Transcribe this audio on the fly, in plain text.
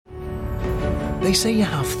They say you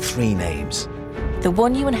have 3 names. The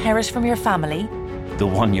one you inherit from your family. The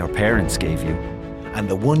one your parents gave you. And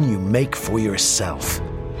the one you make for yourself.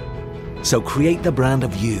 So create the brand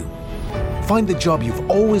of you. Find the job you've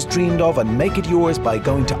always dreamed of and make it yours by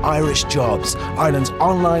going to Irish Jobs, Ireland's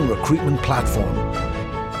online recruitment platform.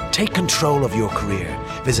 Take control of your career.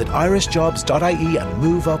 Visit irishjobs.ie and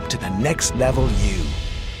move up to the next level you.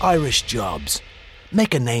 Irish Jobs.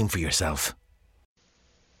 Make a name for yourself.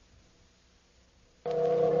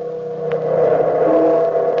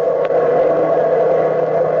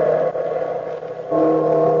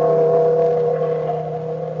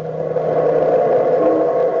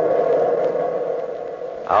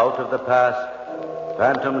 Out of the past,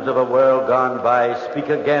 phantoms of a world gone by, speak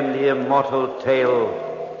again the immortal tale,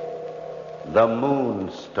 the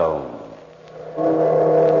Moonstone.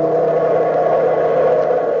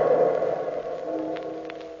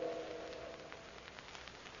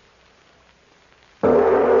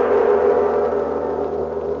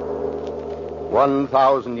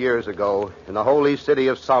 "1,000 years ago, in the holy city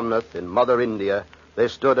of Somnath in Mother India, there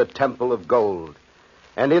stood a temple of gold.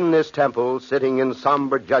 And in this temple, sitting in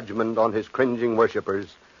somber judgment on his cringing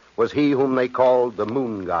worshippers, was he whom they called the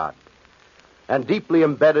Moon God. And deeply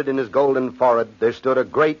embedded in his golden forehead, there stood a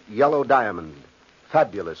great yellow diamond,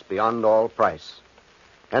 fabulous beyond all price.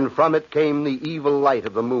 And from it came the evil light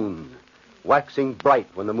of the moon, waxing bright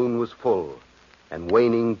when the moon was full, and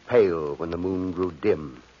waning pale when the moon grew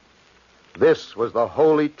dim. This was the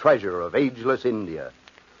holy treasure of ageless India.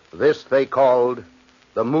 This they called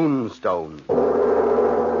the Moonstone.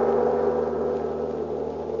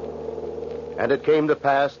 And it came to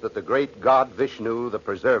pass that the great god Vishnu, the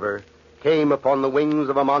preserver, came upon the wings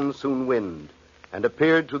of a monsoon wind and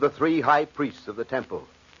appeared to the 3 high priests of the temple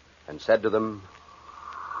and said to them,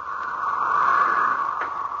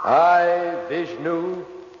 I, Vishnu,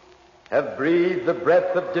 have breathed the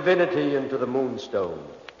breath of divinity into the Moonstone.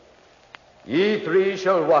 Ye 3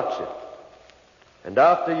 shall watch it, and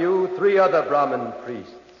after you 3 other Brahmin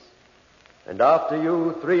priests, and after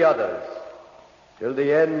you 3 others, till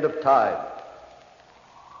the end of time.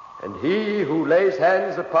 And he who lays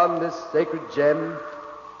hands upon this sacred gem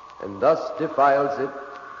and thus defiles it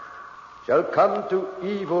shall come to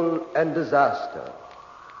evil and disaster,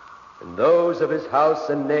 and those of his house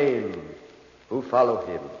and name who follow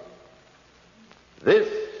him. This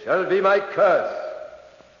shall be my curse.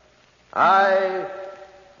 I,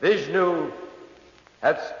 Vishnu,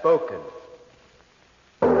 have spoken.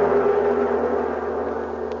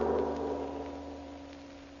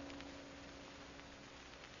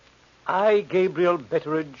 I, Gabriel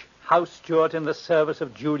Betteridge, house steward in the service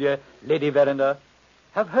of Julia, Lady Verinder,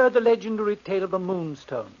 have heard the legendary tale of the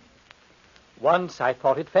Moonstone. Once I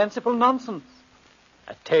thought it fanciful nonsense,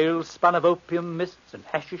 a tale spun of opium mists and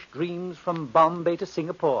hashish dreams from Bombay to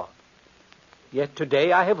Singapore. Yet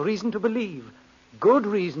today I have reason to believe, good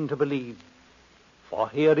reason to believe, for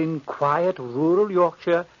here in quiet rural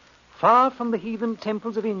Yorkshire, far from the heathen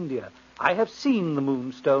temples of India, I have seen the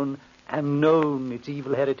Moonstone and known its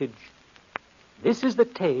evil heritage. This is the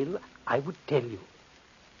tale I would tell you.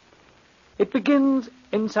 It begins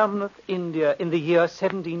in Somnath, India, in the year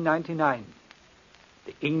 1799.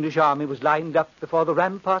 The English army was lined up before the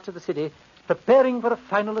ramparts of the city, preparing for a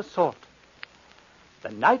final assault. The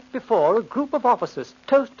night before, a group of officers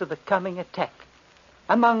toasted the coming attack.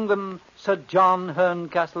 Among them, Sir John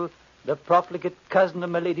Herncastle, the profligate cousin of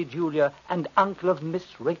my Lady Julia and uncle of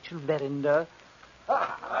Miss Rachel Verinder.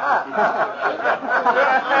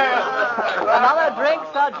 Another drink,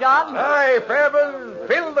 Sir John? Aye, Fairbairn,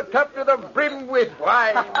 fill the cup to the brim with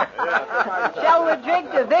wine. Shall we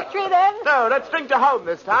drink to victory, then? No, let's drink to home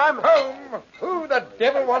this time. Home? Who the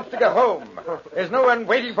devil wants to go home? There's no one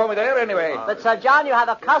waiting for me there anyway. But, Sir John, you have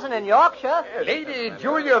a cousin in Yorkshire. Lady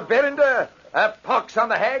Julia Verinder, a pox on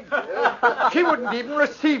the hag. She wouldn't even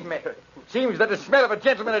receive me. Seems that the smell of a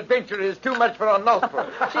gentleman adventurer is too much for her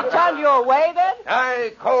nostrils. She turned you away, then?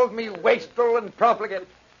 Aye, called me wastrel and profligate.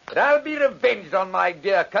 But I'll be revenged on my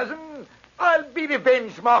dear cousin. I'll be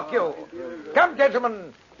revenged, mark you. Come,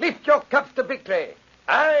 gentlemen, lift your cups to victory.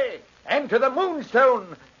 Aye, and to the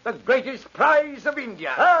Moonstone, the greatest prize of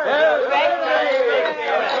India.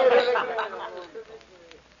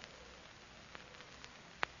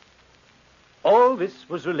 All this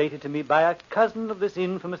was related to me by a cousin of this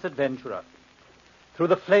infamous adventurer. Through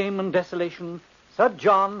the flame and desolation, Sir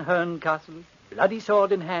John Herncastle, bloody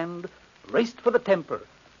sword in hand, raced for the temple,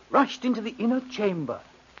 rushed into the inner chamber.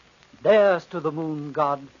 There stood the moon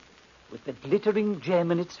god, with the glittering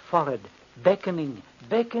gem in its forehead, beckoning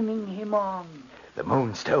him on. The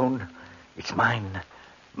Moonstone, it's mine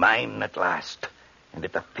at last. And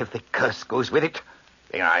if the filthy curse goes with it,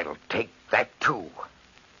 then I'll take that too.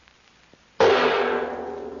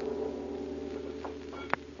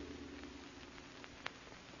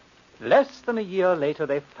 Less than a year later,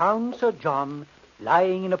 they found Sir John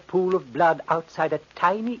lying in a pool of blood outside a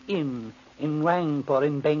tiny inn in Rangpur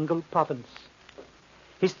in Bengal province.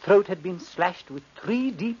 His throat had been slashed with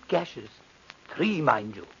 3 deep gashes. 3,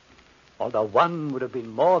 mind you, although 1 would have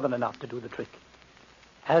been more than enough to do the trick.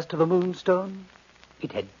 As to the Moonstone,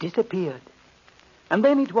 it had disappeared. And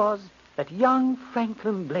then it was that young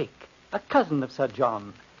Franklin Blake, a cousin of Sir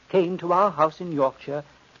John, came to our house in Yorkshire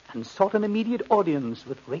and sought an immediate audience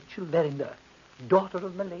with Rachel Verinder, daughter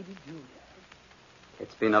of my Lady Julia.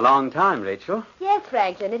 It's been a long time, Rachel. Yes,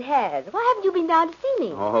 Franklin, it has. Why haven't you been down to see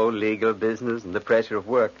me? Oh, legal business and the pressure of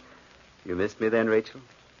work. You missed me then, Rachel?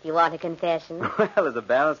 You want a confession? Well, as a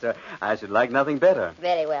barrister, I should like nothing better.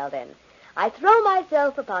 Very well, then. I throw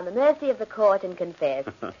myself upon the mercy of the court and confess.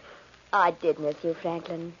 I did miss you,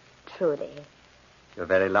 Franklin. Truly. You're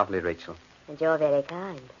very lovely, Rachel. And you're very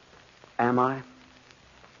kind. Am I?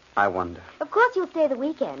 I wonder. Of course you'll stay the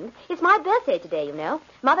weekend. It's my birthday today, you know.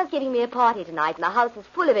 Mother's giving me a party tonight, and the house is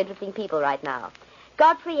full of interesting people right now.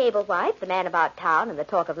 Godfrey Ablewhite, the man about town and the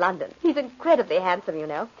talk of London. He's incredibly handsome, you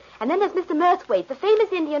know. And then there's Mr. Murthwaite, the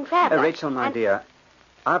famous Indian traveler. Rachel, my dear,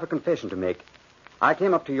 I have a confession to make. I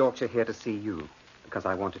came up to Yorkshire here to see you, because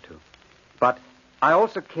I wanted to. But I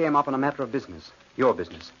also came up on a matter of business. Your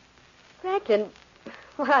business. Franklin,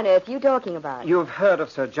 what on earth are you talking about? You've heard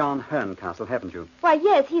of Sir John Herncastle, haven't you? Why,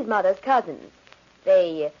 yes, he's Mother's cousin.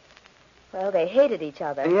 They hated each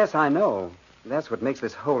other. Yes, I know. That's what makes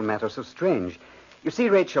this whole matter so strange. You see,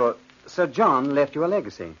 Rachel, Sir John left you a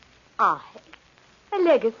legacy. A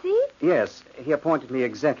legacy? Yes, he appointed me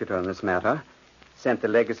executor in this matter, sent the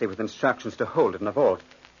legacy with instructions to hold it in a vault,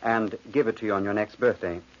 and give it to you on your next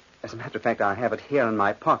birthday. As a matter of fact, I have it here in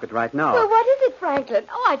my pocket right now. Well, what is it, Franklin?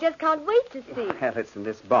 Oh, I just can't wait to see. Well, it's in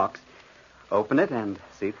this box. Open it and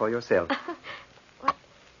see for yourself. What?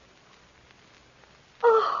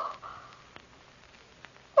 Oh,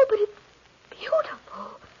 but it's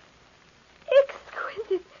beautiful.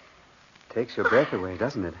 Exquisite. Takes your breath away,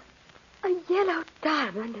 doesn't it? A yellow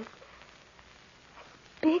diamond as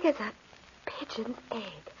big as a pigeon's egg.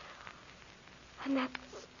 And that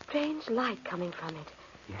strange light coming from it.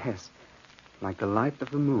 Yes, like the light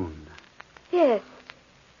of the moon. Yes.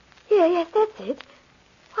 Yes, that's it.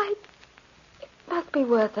 Why, it must be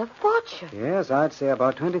worth a fortune. Yes, I'd say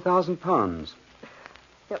about £20,000.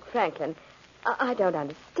 Look, Franklin, I don't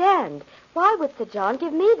understand. Why would Sir John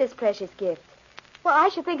give me this precious gift? Well, I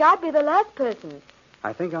should think I'd be the last person.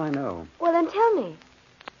 I think I know. Well, then tell me.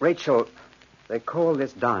 Rachel, they call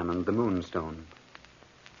this diamond the Moonstone.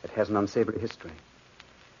 It has an unsavory history.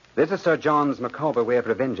 This is Sir John's macabre way of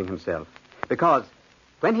revenging himself. Because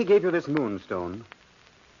when he gave you this Moonstone,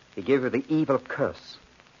 he gave you the evil curse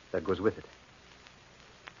that goes with it.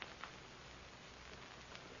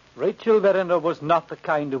 Rachel Verinder was not the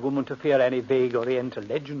kind of woman to fear any vague Oriental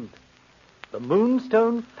legend. The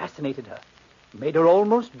Moonstone fascinated her, made her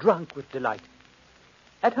almost drunk with delight.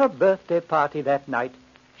 At her birthday party that night,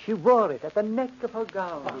 she wore it at the neck of her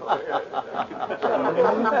gown.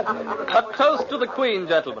 A toast to the Queen,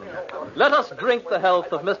 gentlemen. Let us drink the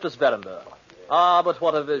health of Mistress Verinder. Ah, but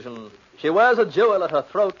what a vision. She wears a jewel at her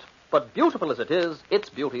throat, but beautiful as it is, its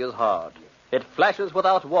beauty is hard. It flashes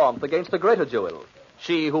without warmth against a greater jewel,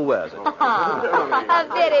 she who wears it. A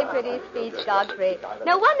very pretty speech, Godfrey.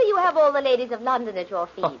 No wonder you have all the ladies of London at your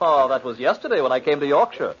feet. Oh, that was yesterday when I came to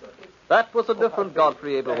Yorkshire. That was a different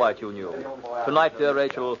Godfrey Ablewhite you knew. Tonight, dear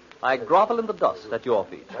Rachel, I grovel in the dust at your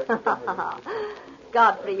feet.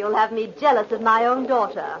 Godfrey, you'll have me jealous of my own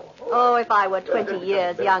daughter. Oh, if I were 20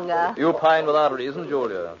 years younger. You pine without reason,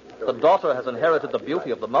 Julia. The daughter has inherited the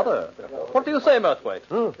beauty of the mother. What do you say, Murthwaite?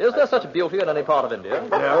 Is there such beauty in any part of India?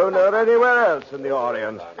 No, not anywhere else in the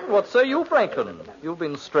Orient. What say you, Franklin? You've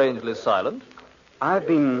been strangely silent. I've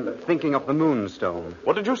been thinking of the Moonstone.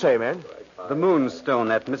 What did you say, man? The Moonstone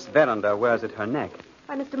that Miss Verinder wears at her neck.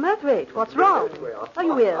 Why, Mr. Murthwaite, what's wrong? Are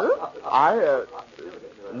you ill?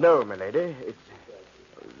 No, my lady. It's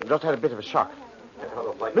just had a bit of a shock.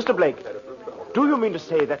 Mr. Blake, do you mean to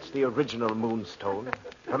say that's the original Moonstone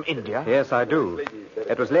from India? Yes, I do.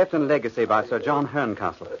 It was left in legacy by Sir John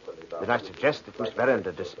Herncastle. Then I suggest that Miss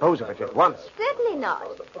Verinder dispose of it at once. Certainly not.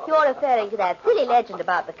 If you're referring to that silly legend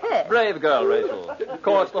about the curse. Brave girl, Rachel. Of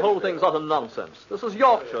course, the whole thing's utter nonsense. This is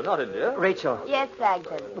Yorkshire, not India. Rachel. Yes,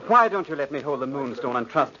 Franklin. Why don't you let me hold the Moonstone and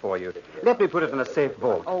trust for you? Let me put it in a safe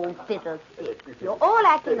vault. Oh, fiddlestick. You're all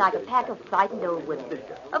acting like a pack of frightened old women.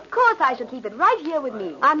 Of course I shall keep it right here with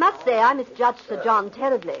me. I must say I misjudged Sir John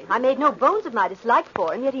terribly. I made no bones of my dislike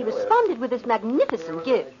for him, yet he responded with this magnificent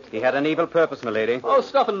gift. He had an evil purpose, milady. Oh,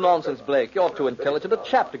 stuff and nonsense, Blake. You're too intelligent a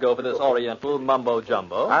chap to go for this Oriental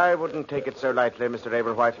mumbo-jumbo. I wouldn't take it so lightly, Mr.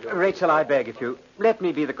 Ablewhite. Rachel, I beg of you, let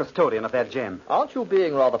me be the custodian of that gem. Aren't you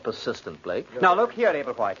being rather persistent, Blake? Now, look here,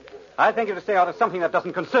 Ablewhite. I think you to stay out of something that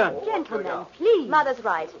doesn't concern. Gentlemen, please. Mother's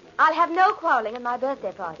right. I'll have no quarreling at my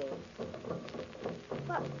birthday party.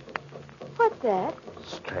 What's that?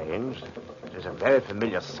 Strange. It is a very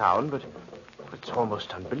familiar sound, but it's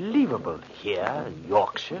almost unbelievable here in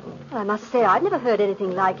Yorkshire. Well, I must say I've never heard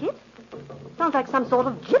anything like it. Sounds like some sort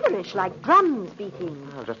of gibberish, like drums beating.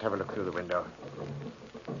 I'll just have a look through the window.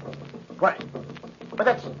 Why, but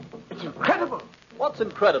it's incredible. What's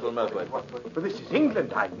incredible, Milkwood? But this is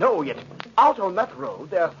England, I know, yet out on that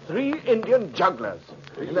road there are 3 Indian jugglers.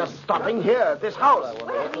 And they're stopping here at this house.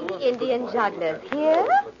 3 Indian jugglers here?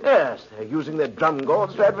 Yes, they're using their drum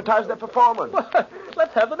gourds to advertise their performance.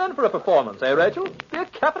 Let's have them in for a performance, eh, Rachel? Be a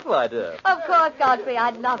capital idea. Of course, Godfrey,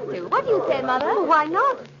 I'd love to. What do you say, Mother? Oh, why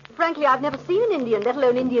not? Frankly, I've never seen an Indian, let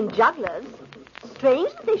alone Indian jugglers.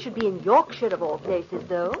 Strange that they should be in Yorkshire, of all places,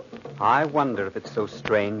 though. I wonder if it's so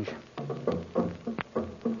strange.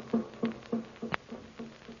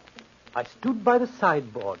 I stood by the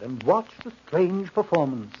sideboard and watched the strange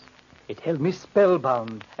performance. It held me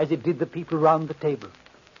spellbound, as it did the people round the table.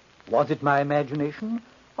 Was it my imagination,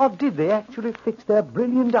 or did they actually fix their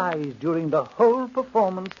brilliant eyes during the whole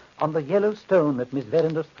performance on the yellow stone at Miss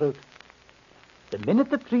Verinder's throat? The minute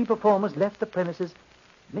the 3 performers left the premises,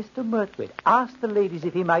 Mr. Murthwaite asked the ladies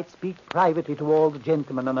if he might speak privately to all the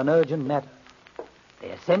gentlemen on an urgent matter. They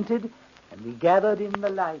assented, and we gathered in the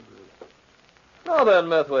library. Now then,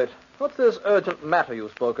 Murthwaite, what's this urgent matter you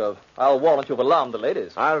spoke of? I'll warrant you've alarmed the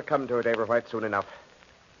ladies. I'll come to it, Ablewhite, soon enough.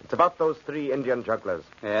 It's about those 3 Indian jugglers.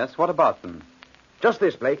 Yes, what about them? Just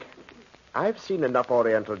this, Blake. I've seen enough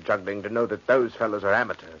Oriental juggling to know that those fellows are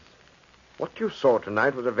amateurs. What you saw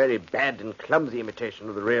tonight was a very bad and clumsy imitation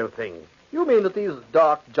of the real thing. You mean that these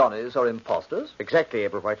dark Johnnies are imposters? Exactly,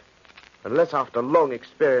 Ablewhite. Unless after long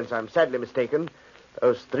experience I'm sadly mistaken,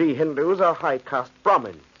 those 3 Hindus are high-caste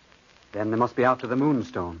Brahmins. Then they must be out to the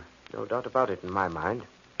Moonstone. No doubt about it in my mind.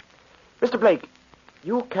 Mr. Blake,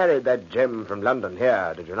 you carried that gem from London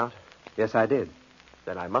here, did you not? Yes, I did.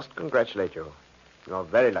 Then I must congratulate you. You're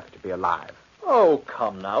very lucky to be alive. Oh,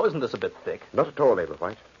 come now. Isn't this a bit thick? Not at all,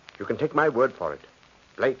 Ablewhite. You can take my word for it.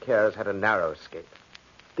 Blake here has had a narrow escape.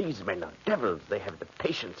 These men are devils. They have the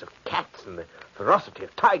patience of cats and the ferocity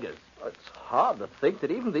of tigers. It's hard to think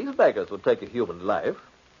that even these beggars would take a human life.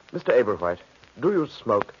 Mr. Ablewhite, do you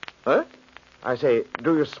smoke? Huh? I say,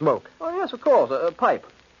 do you smoke? Oh, yes, of course. A pipe.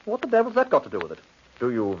 What the devil's that got to do with it?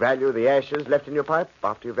 Do you value the ashes left in your pipe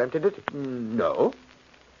after you've emptied it? No.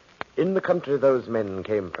 In the country those men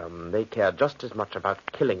came from, they care just as much about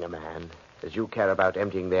killing a man as you care about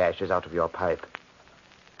emptying the ashes out of your pipe.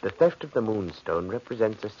 The theft of the Moonstone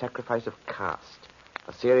represents a sacrifice of caste,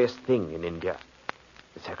 a serious thing in India.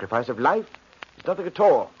 The sacrifice of life is nothing at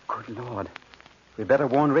all. Good Lord. We'd better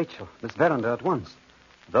warn Rachel, Miss Verinder, at once.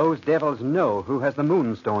 Those devils know who has the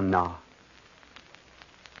Moonstone now.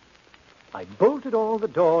 I bolted all the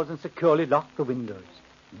doors and securely locked the windows.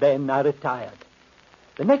 Then I retired.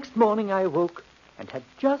 The next morning I awoke and had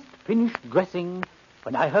just finished dressing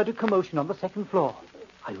when I heard a commotion on the 2nd floor.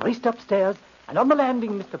 I raced upstairs, and on the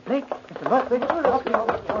landing, Mr. Blake, Mr. Murthwaite...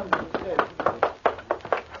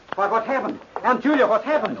 Why, what happened? Aunt Julia, what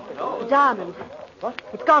happened? The diamond. What?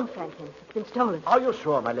 It's gone, Franklin. It's been stolen. Are you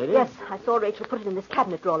sure, my lady? Yes, I saw Rachel put it in this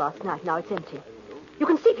cabinet drawer last night. Now it's empty. You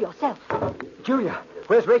can see for yourself. Julia,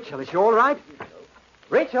 where's Rachel? Is she all right?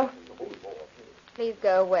 Rachel? Please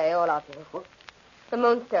go away, all of you. The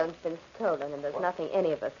Moonstone's been stolen, and there's nothing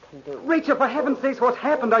any of us can do. Rachel, for heaven's sake, what's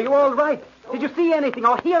happened? Are you all right? Did you see anything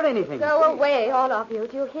or hear anything? Go away, all of you.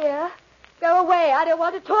 Do you hear? Go away. I don't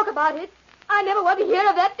want to talk about it. I never want to hear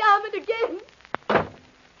of that diamond again.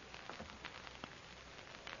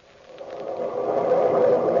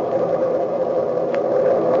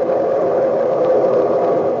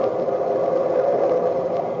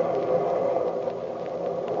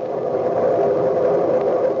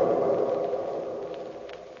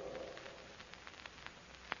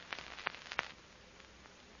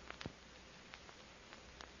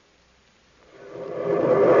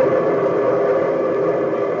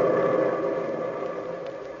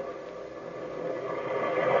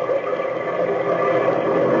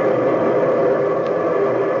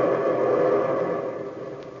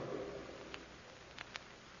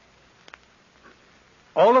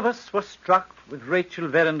 All of us were struck with Rachel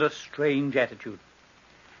Verender's strange attitude.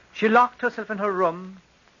 She locked herself in her room,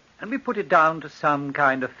 and we put it down to some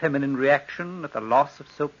kind of feminine reaction at the loss of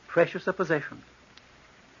so precious a possession.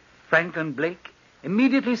 Franklin Blake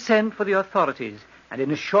immediately sent for the authorities, and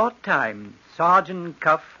in a short time, Sergeant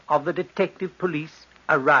Cuff of the detective police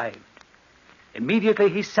arrived. Immediately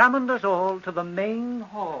he summoned us all to the main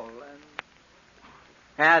hall.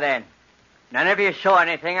 Now then, none of you saw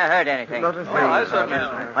anything or heard anything. Not a thing. I certainly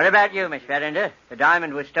haven't. What about you, Miss Verender? The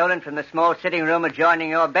diamond was stolen from the small sitting room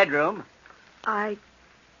adjoining your bedroom. I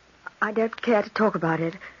don't care to talk about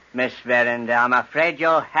it. Miss Verender, I'm afraid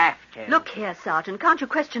you'll have to. Look here, Sergeant. Can't you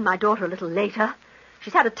question my daughter a little later?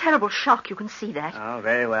 She's had a terrible shock. You can see that. Oh,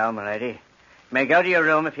 very well, my lady. You may go to your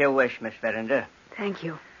room if you wish, Miss Verender. Thank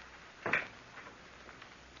you.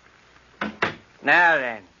 Now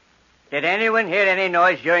then, did anyone hear any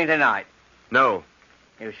noise during the night? No.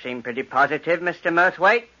 You seem pretty positive, Mr.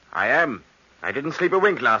 Murthwaite. I am. I didn't sleep a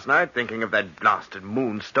wink last night thinking of that blasted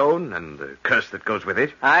Moonstone and the curse that goes with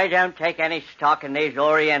it. I don't take any stock in these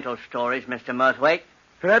Oriental stories, Mr. Murthwaite.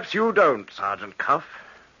 Perhaps you don't, Sergeant Cuff.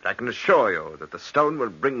 But I can assure you that the stone will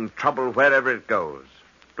bring trouble wherever it goes.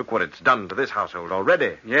 Look what it's done to this household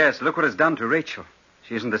already. Yes, look what it's done to Rachel.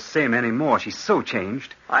 She isn't the same anymore. She's so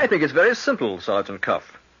changed. I think it's very simple, Sergeant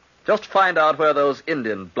Cuff. Just find out where those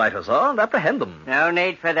Indian blighters are and apprehend them. No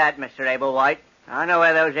need for that, Mr. Ablewhite. I know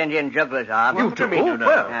where those Indian jugglers are. You do?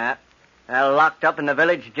 Where? They're locked up in the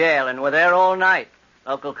village jail and were there all night.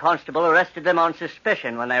 Local constable arrested them on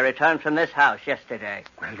suspicion when they returned from this house yesterday.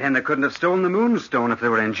 Well, then they couldn't have stolen the Moonstone if they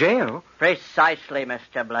were in jail. Precisely,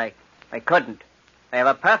 Mr. Blake. They couldn't. They have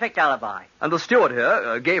a perfect alibi. And the steward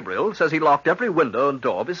here, Gabriel, says he locked every window and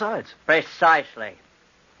door besides. Precisely.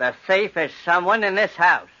 The thief is someone in this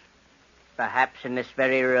house. Perhaps in this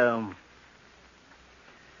very room.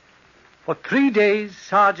 For 3 days,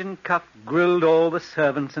 Sergeant Cuff grilled all the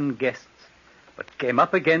servants and guests, but came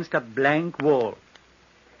up against a blank wall.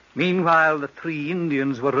 Meanwhile, the 3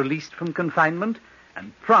 Indians were released from confinement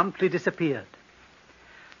and promptly disappeared.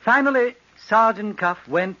 Finally, Sergeant Cuff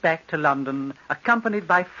went back to London, accompanied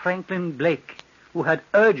by Franklin Blake, who had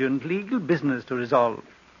urgent legal business to resolve.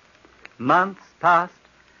 Months passed,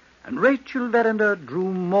 and Rachel Verender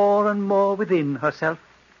drew more and more within herself.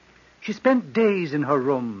 She spent days in her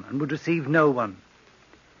room and would receive no one.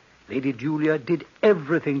 Lady Julia did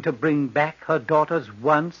everything to bring back her daughter's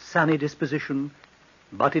once sunny disposition,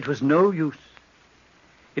 but it was no use.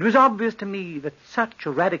 It was obvious to me that such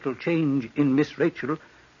a radical change in Miss Rachel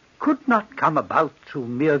could not come about through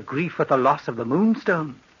mere grief at the loss of the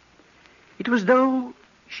Moonstone. It was as though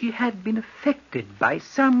she had been affected by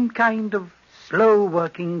some kind of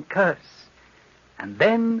slow-working curse. And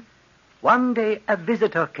then, one day, a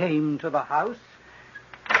visitor came to the house.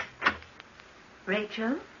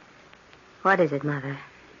 Rachel? What is it, Mother?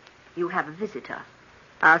 You have a visitor.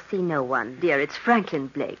 I'll see no one. Dear, it's Franklin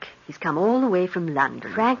Blake. He's come all the way from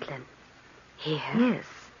London. Franklin? Here? Yes.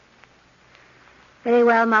 Very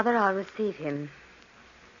well, Mother. I'll receive him.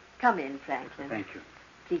 Come in, Franklin. Thank you.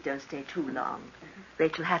 Please don't stay too long.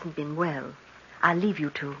 Rachel hasn't been well. I'll leave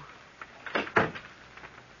you two.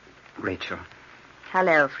 Rachel,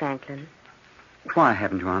 Hello, Franklin. why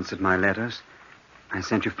haven't you answered my letters? I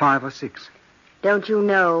sent you 5 or 6. Don't you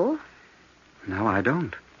know? No, I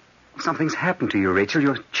don't. Something's happened to you, Rachel.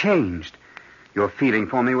 You're changed. Your feeling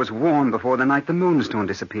for me was warm before the night the Moonstone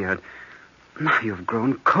disappeared. Now you've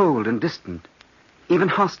grown cold and distant, even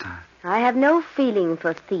hostile. I have no feeling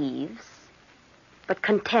for thieves, but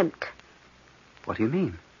contempt. What do you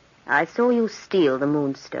mean? I saw you steal the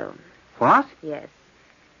Moonstone. What? Yes.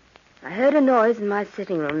 I heard a noise in my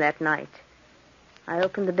sitting room that night. I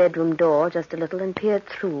opened the bedroom door just a little and peered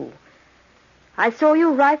through. I saw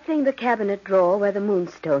you rifling the cabinet drawer where the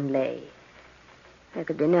Moonstone lay. There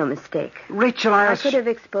could be no mistake. Rachel, I could have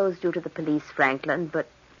exposed you to the police, Franklin, but...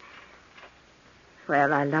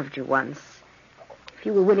 Well, I loved you once. If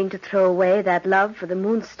you were willing to throw away that love for the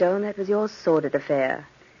Moonstone, that was your sordid affair.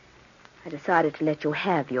 I decided to let you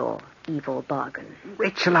have your evil bargain.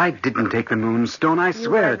 Rachel, I didn't take the Moonstone, I You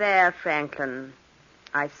swear. were there, Franklin.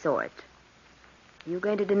 I saw it. You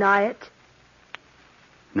going to deny it?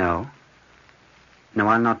 No. No,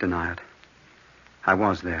 I'll not deny it. I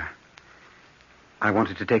was there. I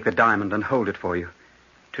wanted to take the diamond and hold it for you,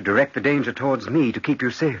 to direct the danger towards me, to keep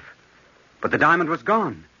you safe. But the diamond was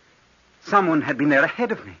gone. Someone had been there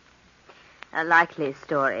ahead of me. A likely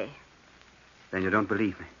story. Then you don't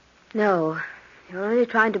believe me. No. You're only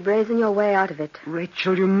trying to brazen your way out of it.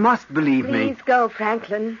 Rachel, you must believe me. Please go,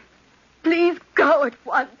 Franklin. Please go at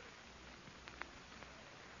once.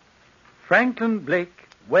 Franklin Blake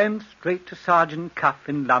went straight to Sergeant Cuff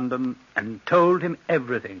in London and told him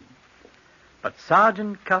everything. But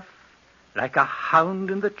Sergeant Cuff, like a hound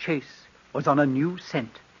in the chase, was on a new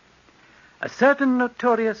scent. A certain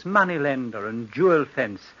notorious moneylender and jewel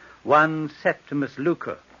fence, one Septimus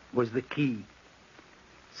Luker, was the key.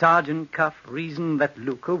 Sergeant Cuff reasoned that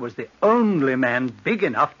Luker was the only man big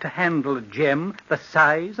enough to handle a gem the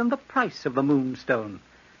size and the price of the Moonstone,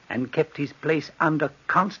 and kept his place under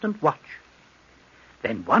constant watch.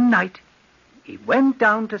 Then one night, he went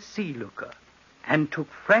down to see Luker and took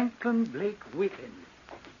Franklin Blake with him.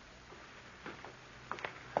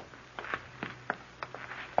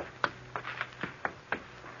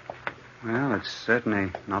 Well, it's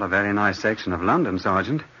certainly not a very nice section of London,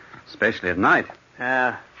 Sergeant, especially at night.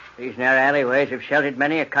 These narrow alleyways have sheltered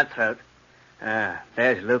many a cutthroat.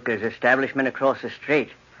 There's Luker's establishment across the street.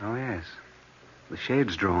 Oh, yes. The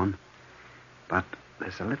shade's drawn. But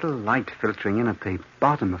there's a little light filtering in at the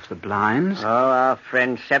bottom of the blinds. Oh, our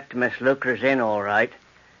friend Septimus Luker's in, all right.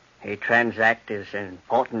 He transacts his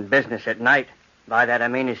important business at night. By that I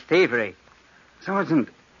mean his thievery. Sergeant,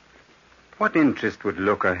 what interest would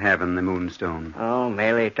Luker have in the Moonstone? Oh,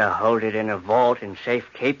 merely to hold it in a vault in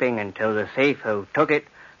safekeeping until the thief who took it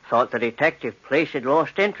thought the detective police had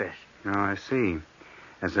lost interest. Oh, I see.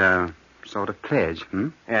 As a sort of pledge,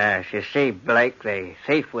 Yes, you see, Blake, the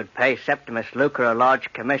thief would pay Septimus Luker a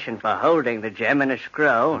large commission for holding the gem in a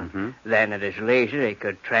scroll, and then at his leisure he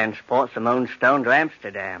could transport the Moonstone to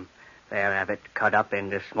Amsterdam. There have it cut up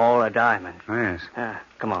into smaller diamonds. Oh, yes.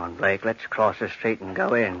 Come on, Blake, let's cross the street and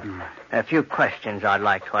go in. A few questions I'd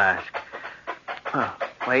like to ask. Oh,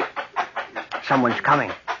 wait. Someone's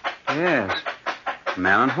coming. Yes. A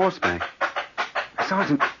man on horseback.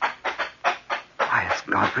 Sergeant. Why, it's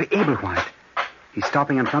Godfrey Ablewhite. He's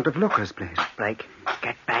stopping in front of Luker's place. Blake,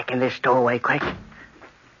 get back in this doorway, quick.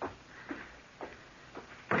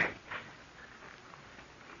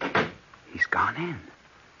 He's gone in.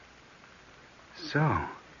 So,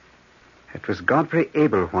 it was Godfrey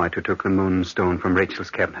Ablewhite who took the Moonstone from Rachel's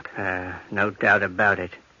cabinet. No doubt about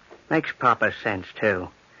it. Makes proper sense, too.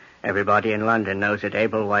 Everybody in London knows that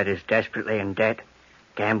Ablewhite is desperately in debt.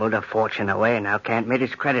 Gambled a fortune away and now can't meet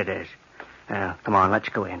his creditors. Come on, let's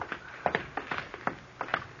go in.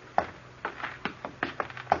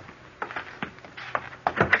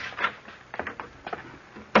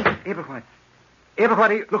 Ablewhite.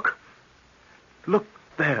 Ablewhite, look. Look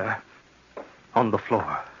there. On the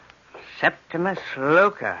floor. Septimus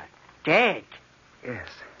Luker. Dead. Yes.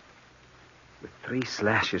 With 3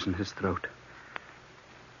 slashes in his throat.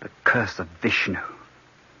 The curse of Vishnu.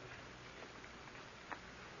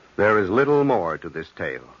 There is little more to this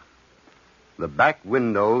tale. The back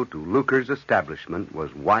window to Luker's establishment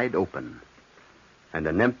was wide open, and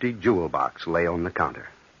an empty jewel box lay on the counter.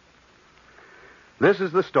 This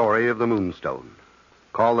is the story of the Moonstone.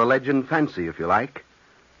 Call the legend fancy if you like.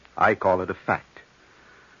 I call it a fact.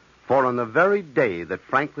 For on the very day that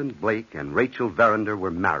Franklin Blake and Rachel Verinder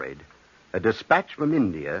were married, a dispatch from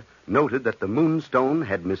India noted that the Moonstone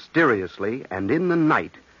had mysteriously and in the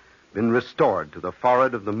night been restored to the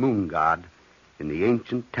forehead of the moon god in the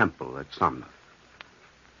ancient temple at Somnath.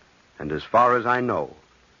 And as far as I know,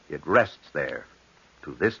 it rests there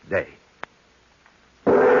to this day.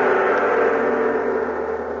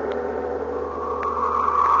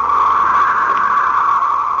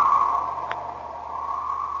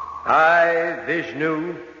 I,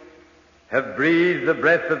 Vishnu, have breathed the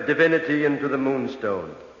breath of divinity into the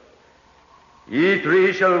Moonstone. Ye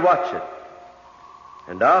 3 shall watch it,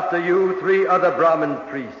 and after you 3 other Brahmin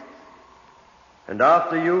priests, and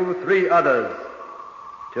after you 3 others,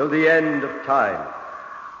 till the end of time.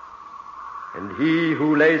 And he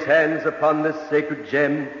who lays hands upon this sacred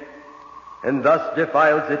gem, and thus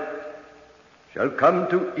defiles it, shall come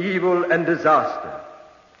to evil and disaster,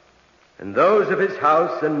 and those of his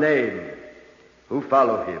house and name who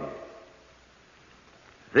follow him.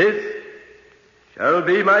 This shall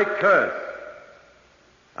be my curse.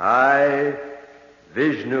 I,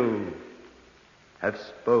 Vishnu, have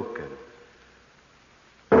spoken.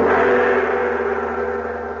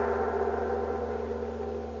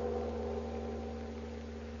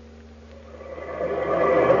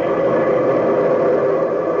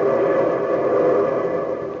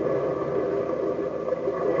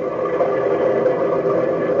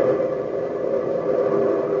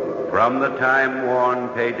 From the time-worn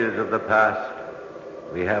pages of the past,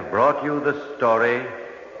 we have brought you the story,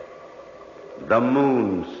 The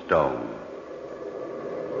Moonstone.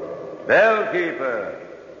 Bellkeeper,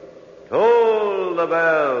 toll the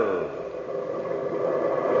bell.